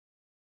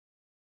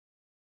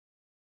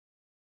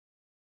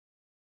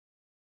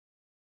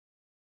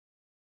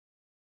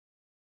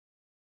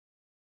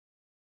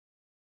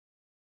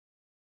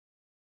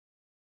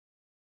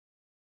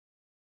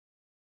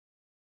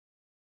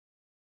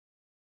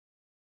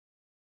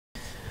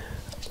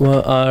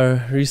Well,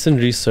 our recent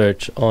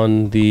research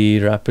on the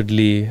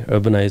rapidly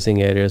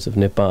urbanizing areas of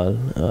Nepal,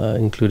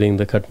 including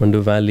the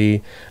Kathmandu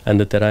Valley and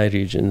the Terai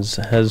regions,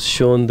 has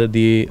shown that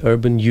the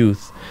urban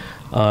youth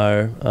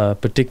are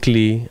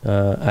particularly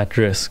at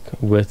risk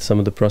with some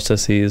of the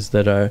processes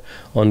that are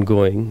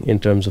ongoing in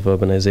terms of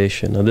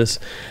urbanization. Now, this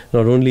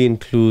not only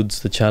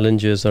includes the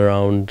challenges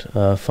around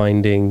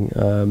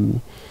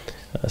finding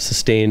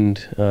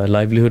sustained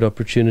livelihood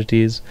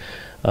opportunities,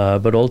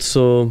 but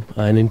also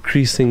an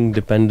increasing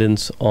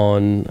dependence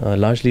on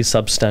largely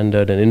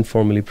substandard and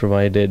informally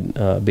provided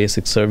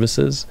basic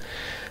services,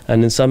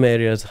 and in some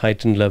areas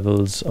heightened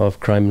levels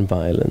of crime and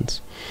violence.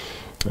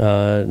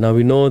 Now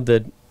we know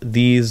that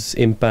these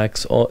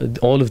impacts,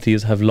 all of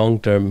these have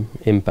long-term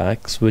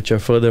impacts, which are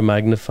further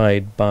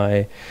magnified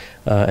by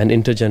an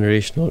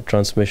intergenerational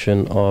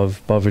transmission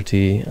of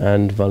poverty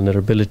and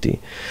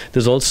vulnerability.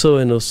 There's also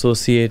an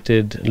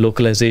associated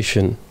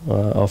localization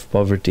of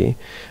poverty,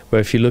 where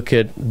if you look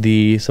at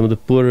some of the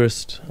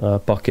poorest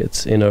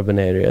pockets in urban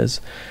areas,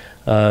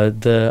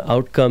 the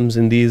outcomes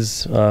in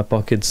these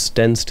pockets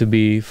tends to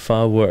be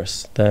far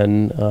worse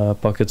than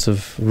pockets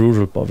of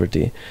rural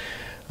poverty.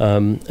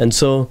 And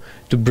so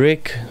to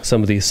break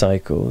some of these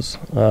cycles,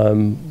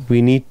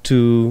 we need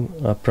to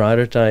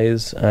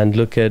prioritize and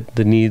look at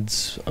the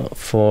needs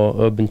for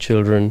urban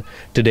children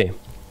today.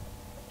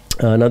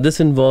 Now, this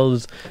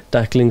involves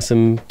tackling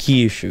some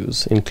key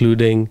issues,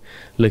 including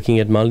looking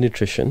at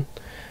malnutrition.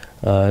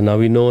 Now,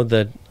 we know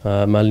that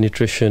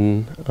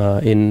malnutrition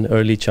in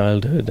early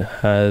childhood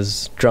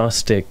has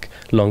drastic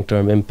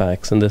long-term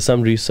impacts, and there's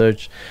some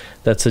research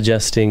that's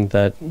suggesting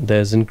that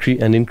there's an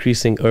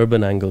increasing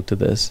urban angle to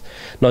this,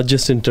 not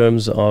just in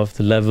terms of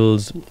the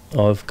levels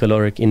of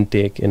caloric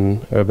intake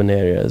in urban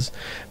areas,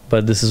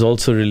 but this is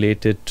also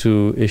related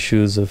to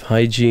issues of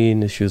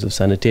hygiene, issues of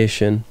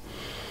sanitation.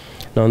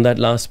 Now, on that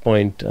last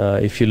point,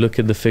 if you look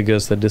at the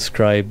figures that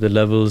describe the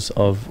levels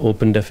of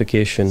open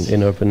defecation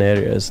in urban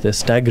areas, they're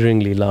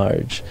staggeringly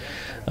large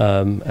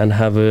and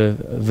have a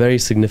very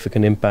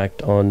significant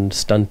impact on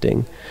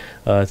stunting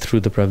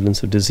through the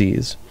prevalence of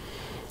disease.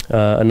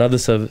 Another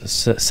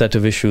set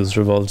of issues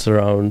revolves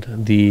around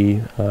the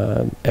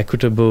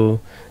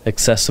equitable,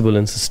 accessible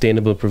and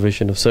sustainable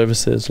provision of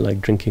services like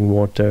drinking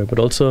water, but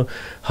also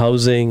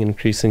housing,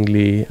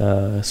 increasingly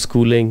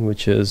schooling,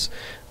 which is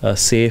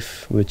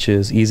safe, which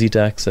is easy to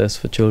access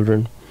for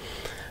children.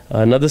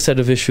 Another set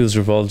of issues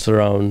revolves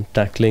around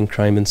tackling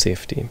crime and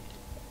safety.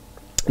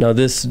 Now,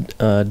 this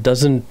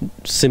doesn't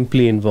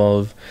simply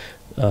involve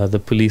the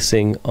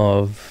policing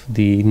of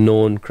the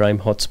known crime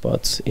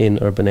hotspots in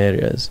urban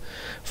areas.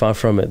 Far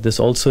from it. This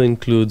also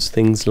includes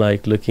things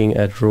like looking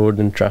at road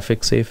and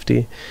traffic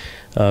safety.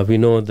 We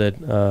know that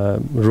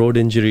road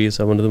injuries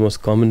are one of the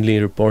most commonly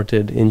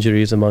reported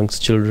injuries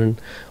amongst children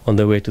on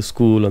their way to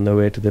school, on their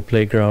way to the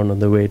playground, on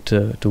their way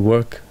to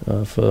work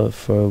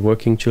for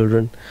working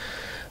children.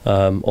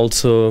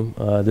 Also,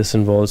 this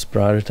involves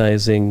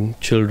prioritizing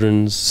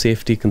children's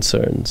safety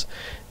concerns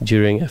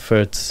during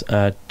efforts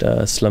at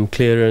slum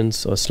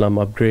clearance or slum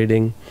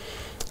upgrading.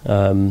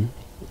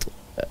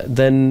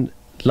 Then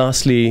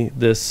lastly,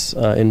 this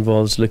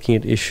involves looking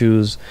at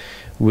issues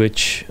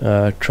which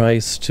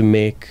tries to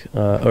make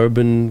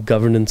urban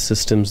governance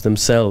systems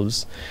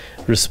themselves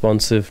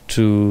responsive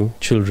to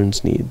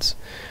children's needs.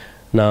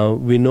 Now,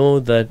 we know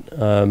that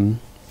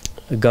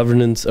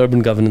urban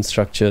governance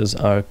structures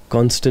are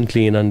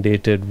constantly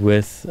inundated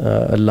with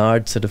a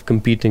large set of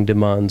competing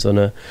demands on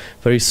a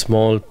very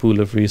small pool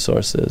of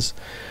resources.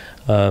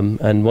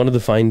 And one of the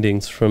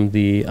findings from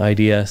the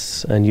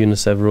IDS and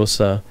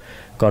UNICEF-ROSA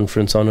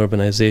conference on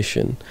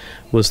urbanization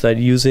was that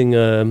using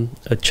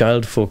a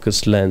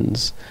child-focused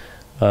lens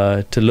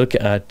to look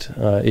at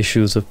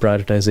issues of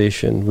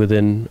prioritization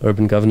within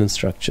urban governance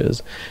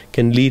structures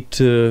can lead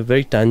to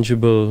very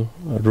tangible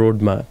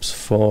roadmaps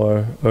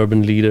for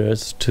urban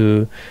leaders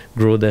to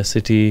grow their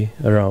city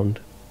around.